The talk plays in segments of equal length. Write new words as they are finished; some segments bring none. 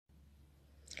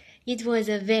It was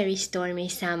a very stormy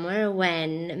summer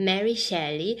when Mary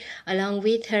Shelley, along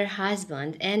with her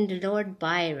husband and Lord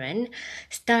Byron,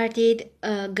 started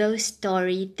a ghost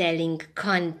storytelling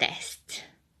contest.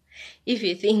 If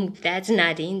you think that's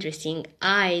not interesting,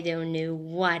 I don't know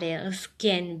what else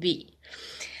can be.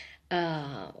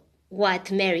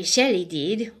 What Mary Shelley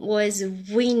did was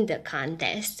win the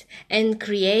contest and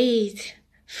create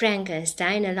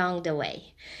Frankenstein along the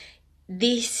way.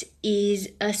 This is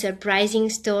a surprising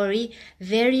story,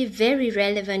 very, very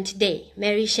relevant today.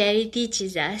 Mary Shelley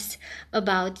teaches us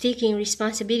about taking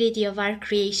responsibility of our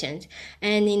creations.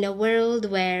 And in a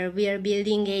world where we are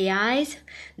building AIs,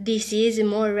 this is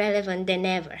more relevant than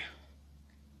ever.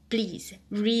 Please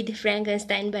read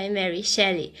Frankenstein by Mary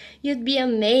Shelley. You'd be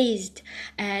amazed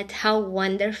at how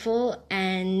wonderful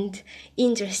and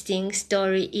interesting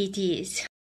story it is.